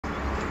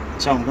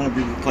So I'm going to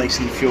be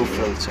replacing the fuel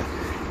filter.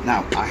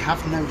 Now, I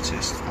have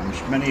noticed,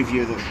 and many of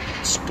you that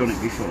have done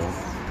it before,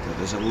 that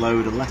there's a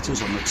load of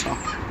letters on the top.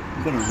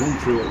 I'm going to run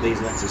through what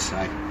these letters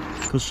say,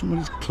 because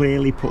somebody's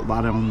clearly put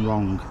that on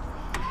wrong.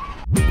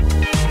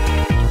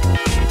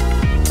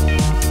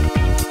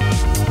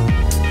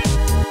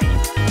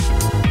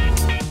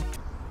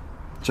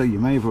 So you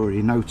may have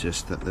already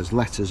noticed that there's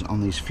letters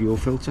on this fuel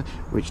filter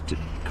which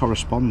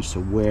corresponds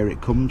to where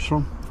it comes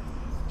from.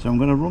 So I'm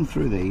going to run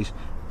through these,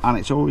 and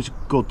it's always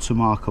good to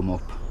mark them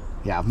up.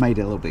 Yeah, I've made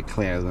it a little bit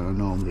clearer than I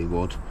normally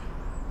would,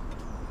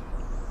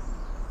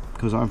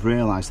 because I've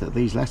realised that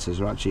these letters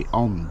are actually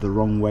on the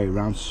wrong way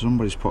around. So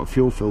somebody's put a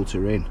fuel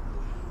filter in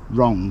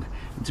wrong,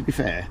 and to be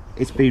fair,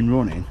 it's been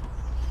running,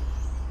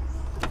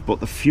 but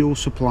the fuel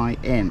supply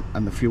in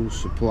and the fuel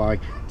supply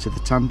to the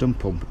tandem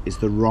pump is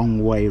the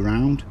wrong way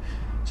round.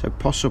 So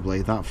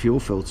possibly that fuel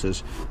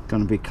filter's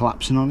going to be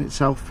collapsing on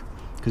itself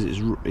because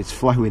it's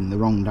flowing the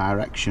wrong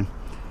direction.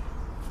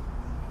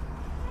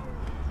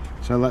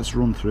 So let's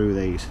run through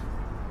these.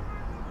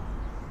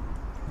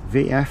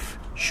 VF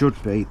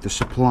should be the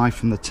supply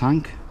from the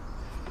tank.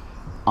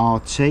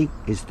 RT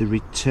is the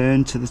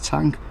return to the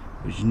tank,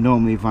 which is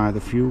normally via the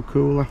fuel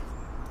cooler.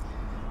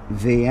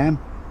 VM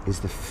is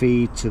the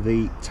feed to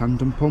the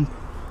tandem pump,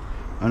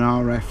 and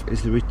RF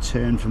is the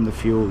return from the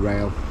fuel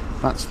rail.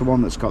 That's the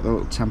one that's got the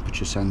little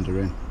temperature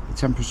sender in. The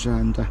temperature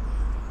sender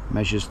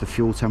measures the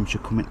fuel temperature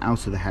coming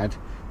out of the head,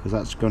 because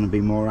that's going to be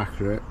more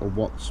accurate of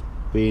what's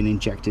being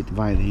injected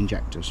via the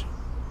injectors.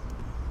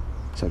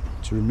 So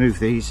to remove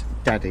these,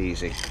 dead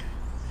easy.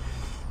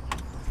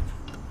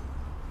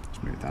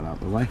 Let's move that out of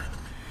the way.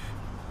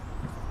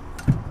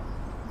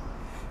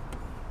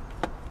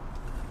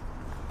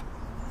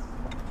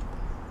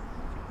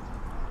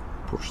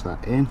 Push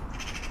that in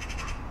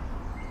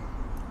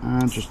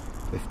and just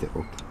lift it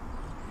up.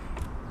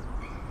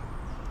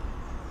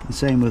 The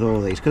same with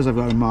all these, because I've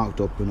got them marked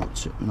up, we're not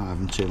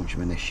having too much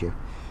of an issue.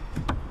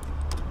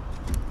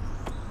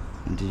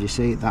 And did you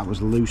see that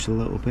was loose a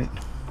little bit?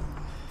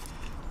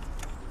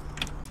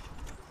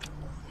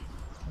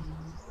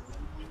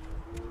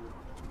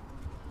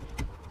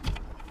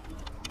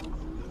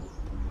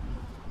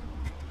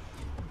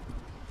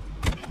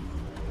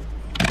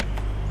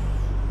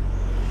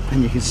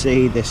 And you can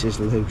see this is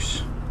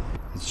loose.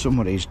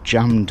 Somebody's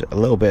jammed a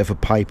little bit of a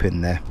pipe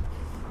in there.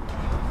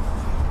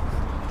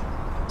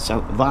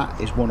 So that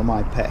is one of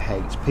my pet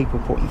hates, people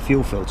putting the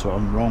fuel filter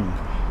on wrong.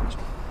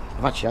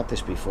 I've actually had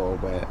this before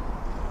where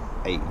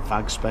a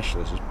VAG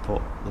specialist has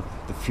put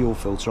the fuel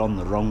filter on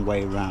the wrong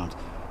way around,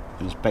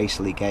 and has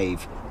basically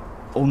gave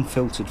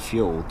unfiltered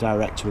fuel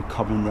direct to a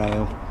common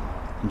rail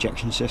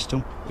injection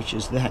system, which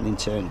has then in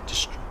turn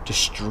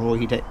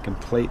destroyed it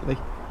completely.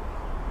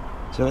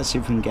 So let's see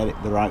if we can get it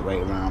the right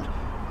way around.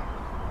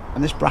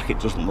 And this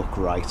bracket doesn't look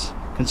right,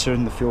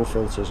 considering the fuel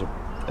filters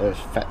are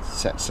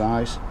set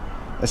size.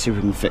 Let's see if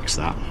we can fix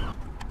that.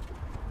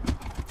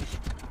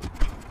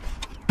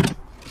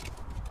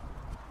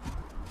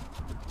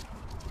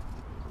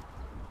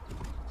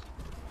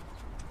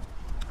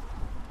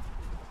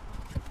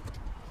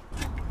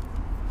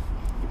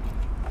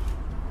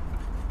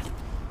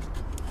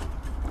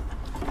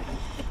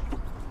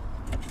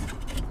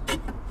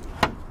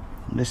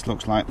 This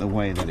looks like the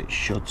way that it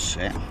should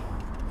sit.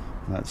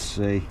 Let's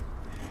see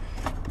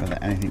whether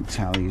anything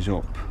tallies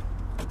up.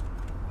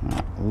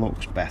 That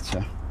looks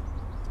better.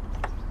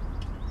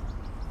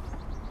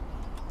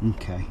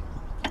 Okay.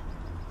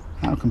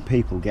 How can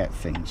people get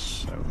things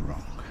so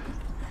wrong?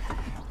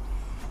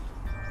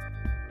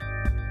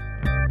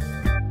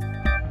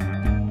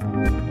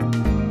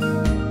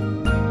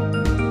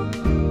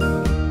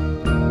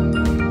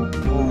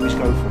 Always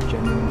go for a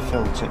genuine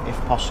filter if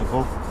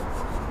possible,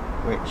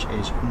 which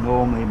is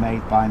normally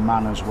made by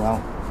man as well.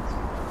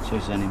 See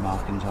if there's any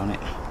markings on it.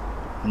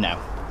 No.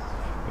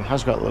 It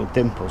has got a little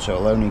dimple, so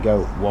it'll only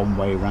go one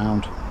way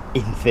round,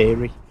 in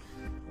theory.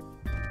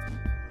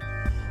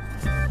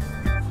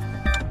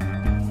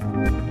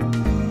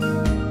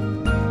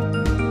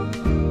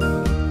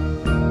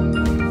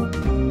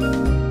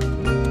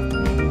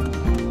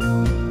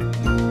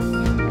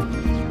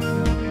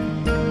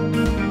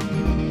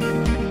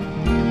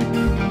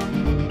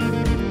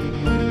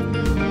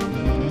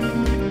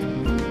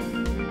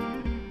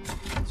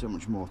 So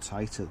much more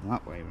tighter than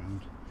that way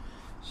around.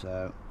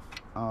 So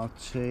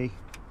RT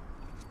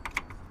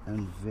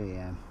and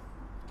VM,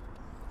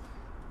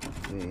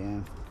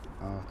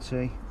 RT.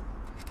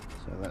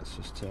 So let's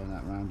just turn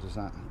that round. Does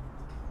that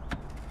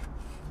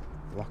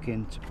lock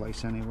into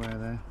place anywhere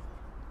there?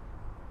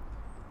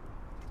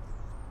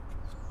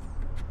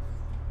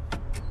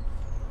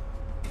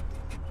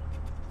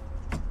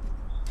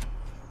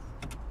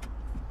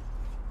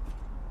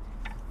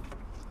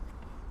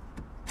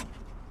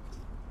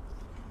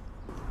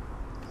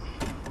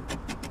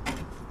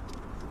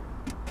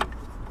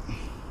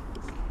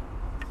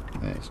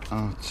 There's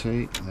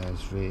RT,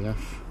 there's VF.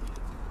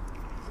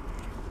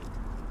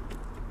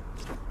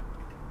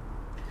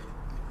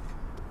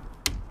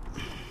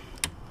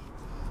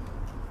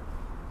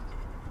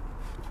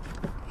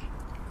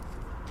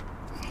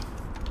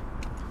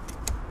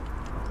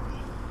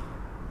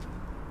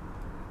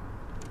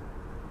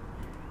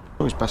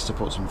 always best to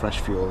put some fresh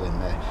fuel in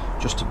there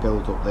just to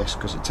build up this,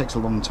 because it takes a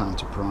long time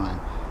to prime.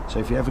 So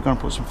if you're ever going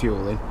to put some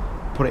fuel in,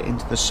 put it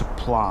into the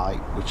supply,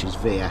 which is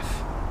VF.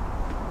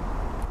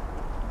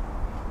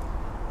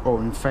 Or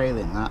in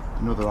failing that,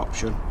 another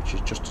option which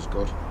is just as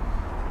good,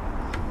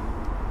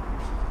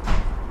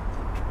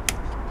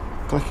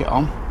 click it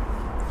on,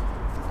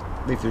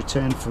 leave the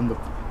return from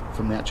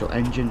the actual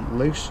engine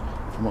loose,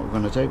 and what we're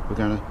going to do, we're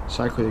going to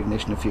cycle the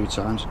ignition a few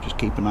times, just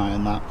keep an eye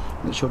on that,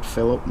 and it should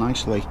fill up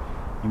nicely.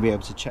 You'll be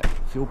able to check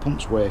the fuel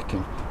pump's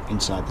working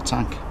inside the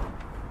tank.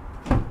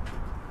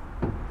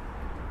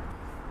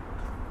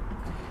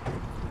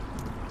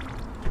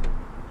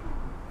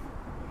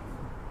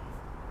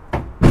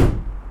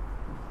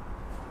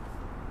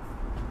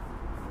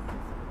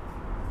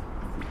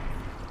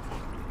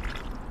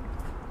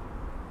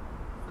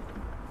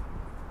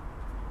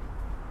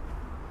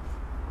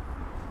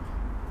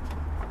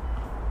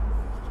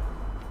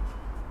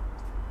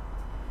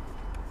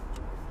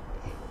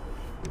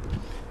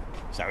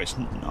 So it's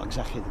not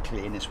exactly the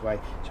cleanest way,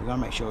 so we're going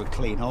to make sure we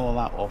clean all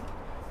that up.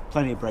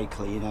 Plenty of brake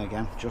cleaner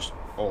again, just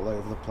all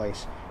over the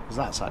place, because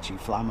that's actually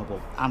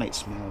flammable and it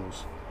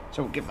smells,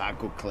 so we'll give that a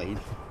good clean.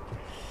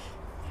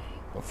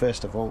 But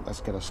first of all,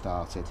 let's get us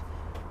started.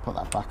 Put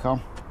that back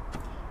on,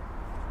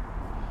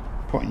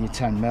 put in your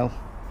 10mm,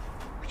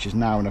 which is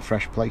now in a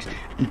fresh place,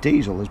 and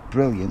diesel is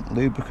brilliant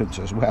lubricant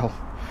as well.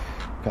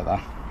 Look at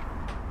that.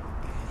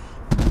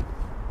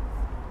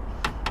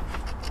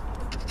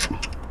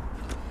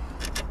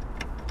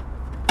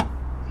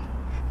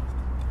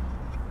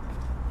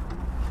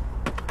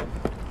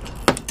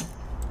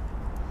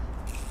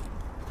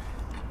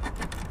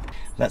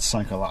 Let's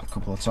cycle that a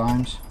couple of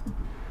times.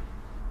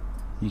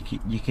 You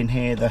can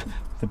hear the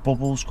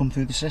bubbles come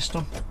through the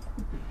system.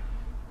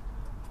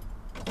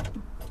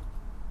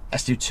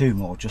 Let's do 2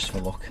 more just for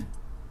luck.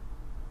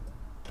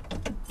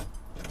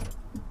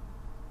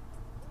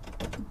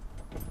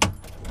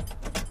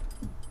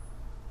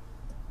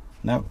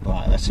 No,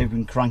 right, let's see if we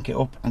can crank it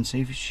up and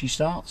see if she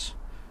starts.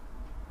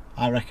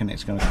 I reckon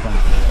it's going to crank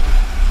it up.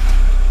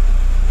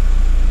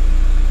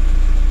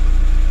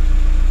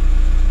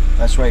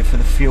 Let's wait for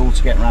the fuel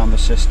to get around the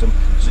system,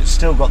 because it's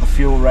still got the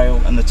fuel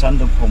rail and the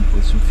tandem pump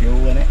with some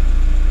fuel in it.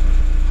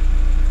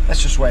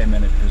 Let's just wait a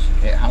minute, because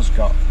it has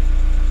got...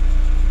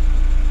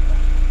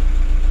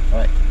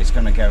 Right, it's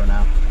going to go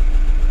now.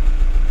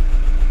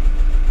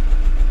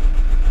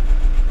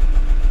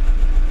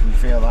 Can you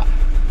feel that?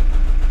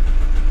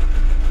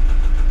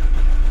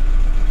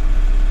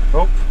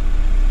 Oh,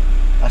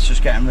 that's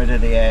just getting rid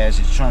of the air as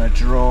it's trying to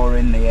draw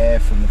in the air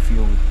from the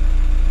fuel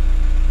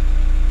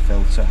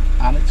filter,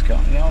 and it's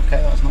got, yeah,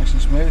 okay, that's nice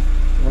and smooth.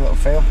 Give a little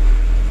feel.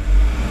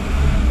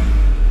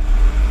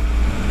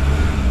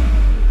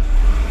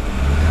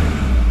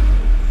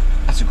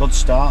 That's a good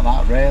start,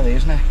 that, really,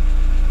 isn't it?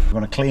 I'm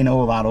going to clean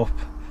all that up,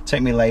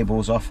 take my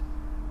labels off,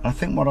 and I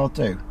think what I'll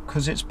do,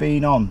 because it's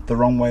been on the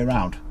wrong way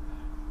round,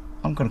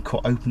 I'm going to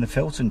cut open the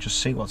filter and just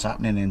see what's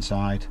happening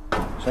inside.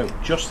 So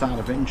just out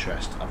of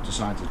interest, I've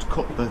decided to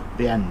cut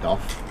the end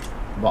off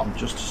the bottom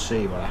just to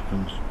see what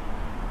happens.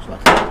 It's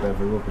like a little bit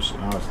of a rubber, so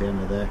now it's the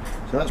end of there.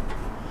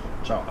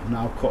 So I've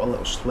now cut a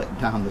little slit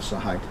down the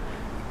side.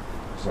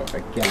 So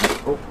again,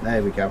 oh,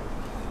 there we go.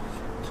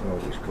 It's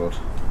always good.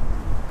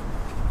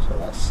 So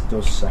that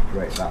does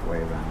separate that way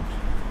around.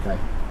 Okay,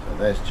 so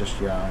there's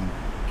just your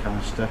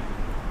canister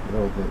with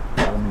all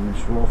the aluminium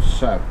swirls.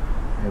 So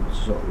able to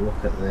sort of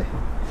look at the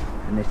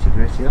nitty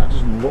gritty. That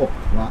doesn't look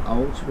that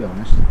old, to be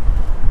honest.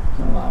 There's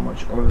not that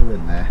much oil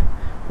in there.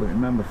 But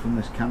remember, from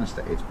this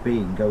canister, it's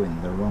been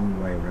going the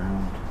wrong way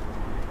around.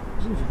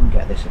 See if we can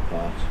get this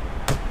apart.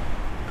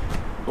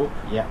 Oh,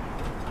 yeah.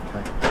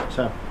 Okay.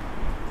 So,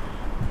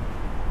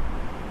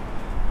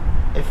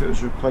 if it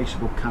was a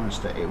replaceable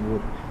canister,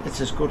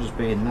 it's as good as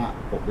being that,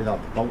 but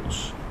without the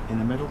bolts in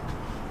the middle.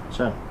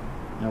 So,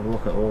 have a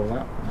look at all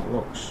that. It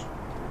looks,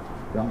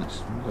 to be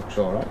honest, it looks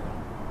alright.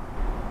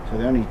 So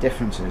the only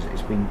difference is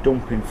it's been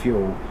dumping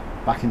fuel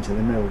back into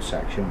the middle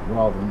section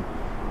rather than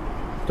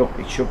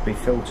it should be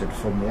filtered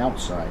from the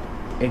outside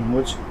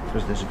inwards,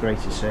 because there's a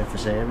greater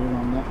surface area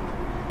on that.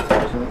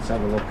 So let's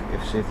have a look,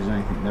 see if there's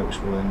anything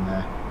noticeable in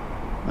there.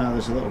 Now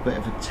there's a little bit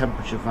of a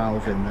temperature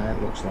valve in there,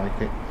 it looks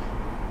like it.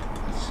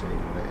 Let's see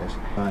what it is.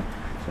 Right,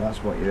 so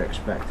that's what you're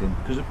expecting,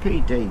 because a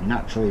PD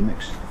naturally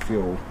mixes the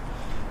fuel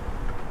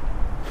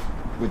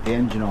with the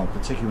engine oil,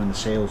 particularly when the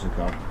seals are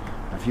gone.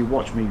 If you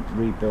watch me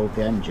rebuild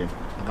the engine,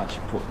 I've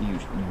actually put new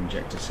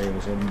injector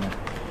seals in there.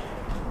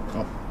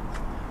 Oh,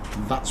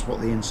 that's what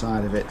the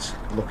inside of it's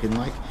looking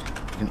like.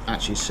 You can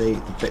actually see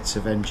the bits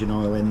of engine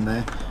oil in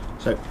there.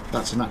 So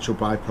that's a natural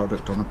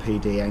byproduct on a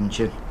PD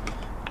engine.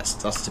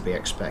 That's to be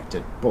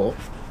expected, but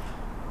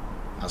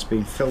that's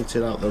been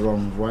filtered out the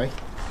wrong way.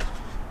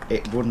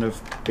 It wouldn't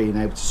have been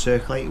able to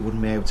circulate, it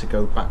wouldn't be able to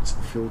go back to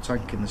the fuel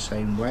tank in the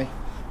same way.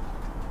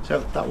 So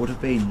that would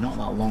have been not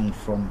that long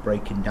from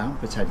breaking down,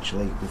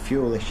 potentially, with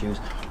fuel issues,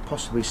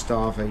 possibly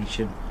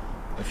starvation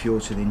of fuel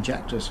to the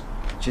injectors,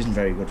 which isn't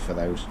very good for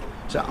those.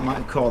 So I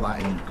might call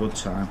that in good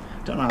time.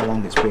 Don't know how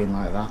long it's been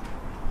like that.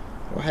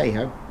 But hey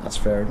ho, that's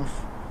fair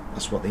enough.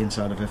 that's what the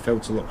inside of a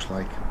filter looks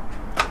like.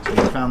 So if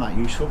you found that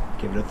useful,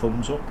 give it a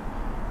thumbs up.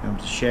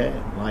 Remember to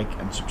share, like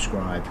and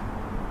subscribe.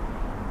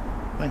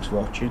 Thanks for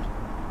watching.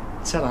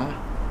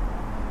 Ta-da!